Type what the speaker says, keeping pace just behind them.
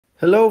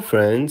Hello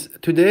friends,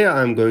 today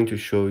I'm going to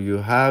show you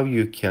how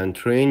you can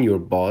train your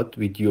bot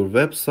with your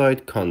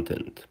website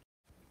content.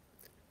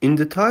 In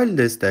the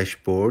Tiledesk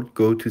dashboard,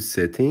 go to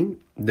Setting,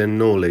 then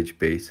Knowledge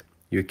Base.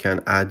 You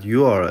can add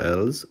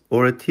URLs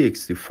or a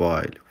TXT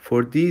file.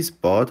 For this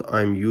bot,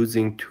 I'm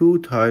using two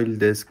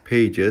Tiledesk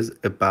pages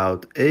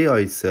about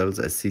AI sales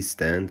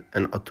assistant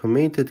and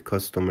automated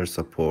customer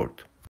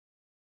support.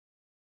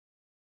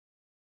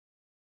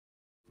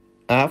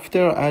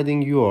 After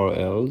adding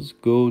URLs,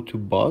 go to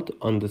Bot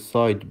on the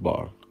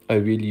sidebar. I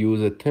will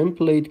use a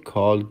template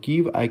called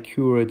Give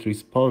Accurate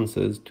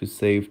Responses to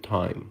save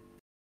time.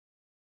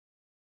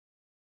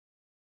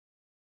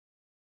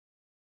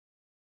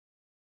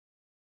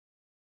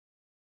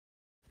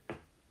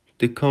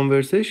 The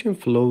conversation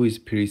flow is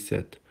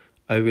preset.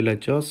 I will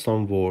adjust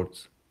some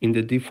words. In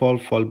the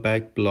default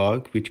fallback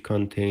block, which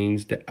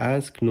contains the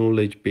Ask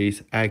Knowledge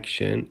Base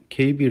action,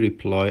 KB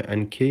reply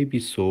and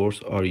KB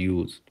source are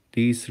used.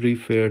 These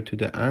refer to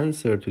the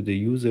answer to the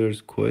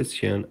user's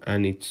question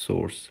and its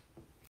source.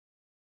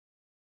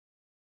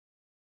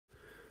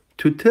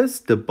 To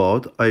test the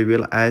bot, I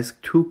will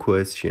ask two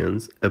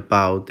questions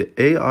about the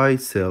AI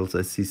sales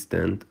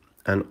assistant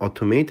and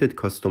automated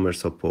customer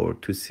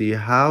support to see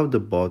how the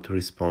bot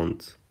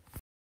responds.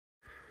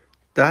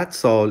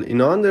 That's all. In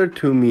under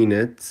 2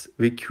 minutes,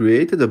 we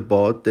created a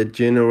bot that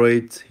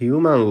generates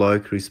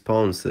human-like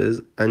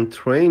responses and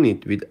train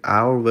it with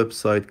our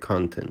website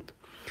content.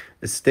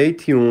 Stay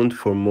tuned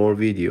for more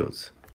videos.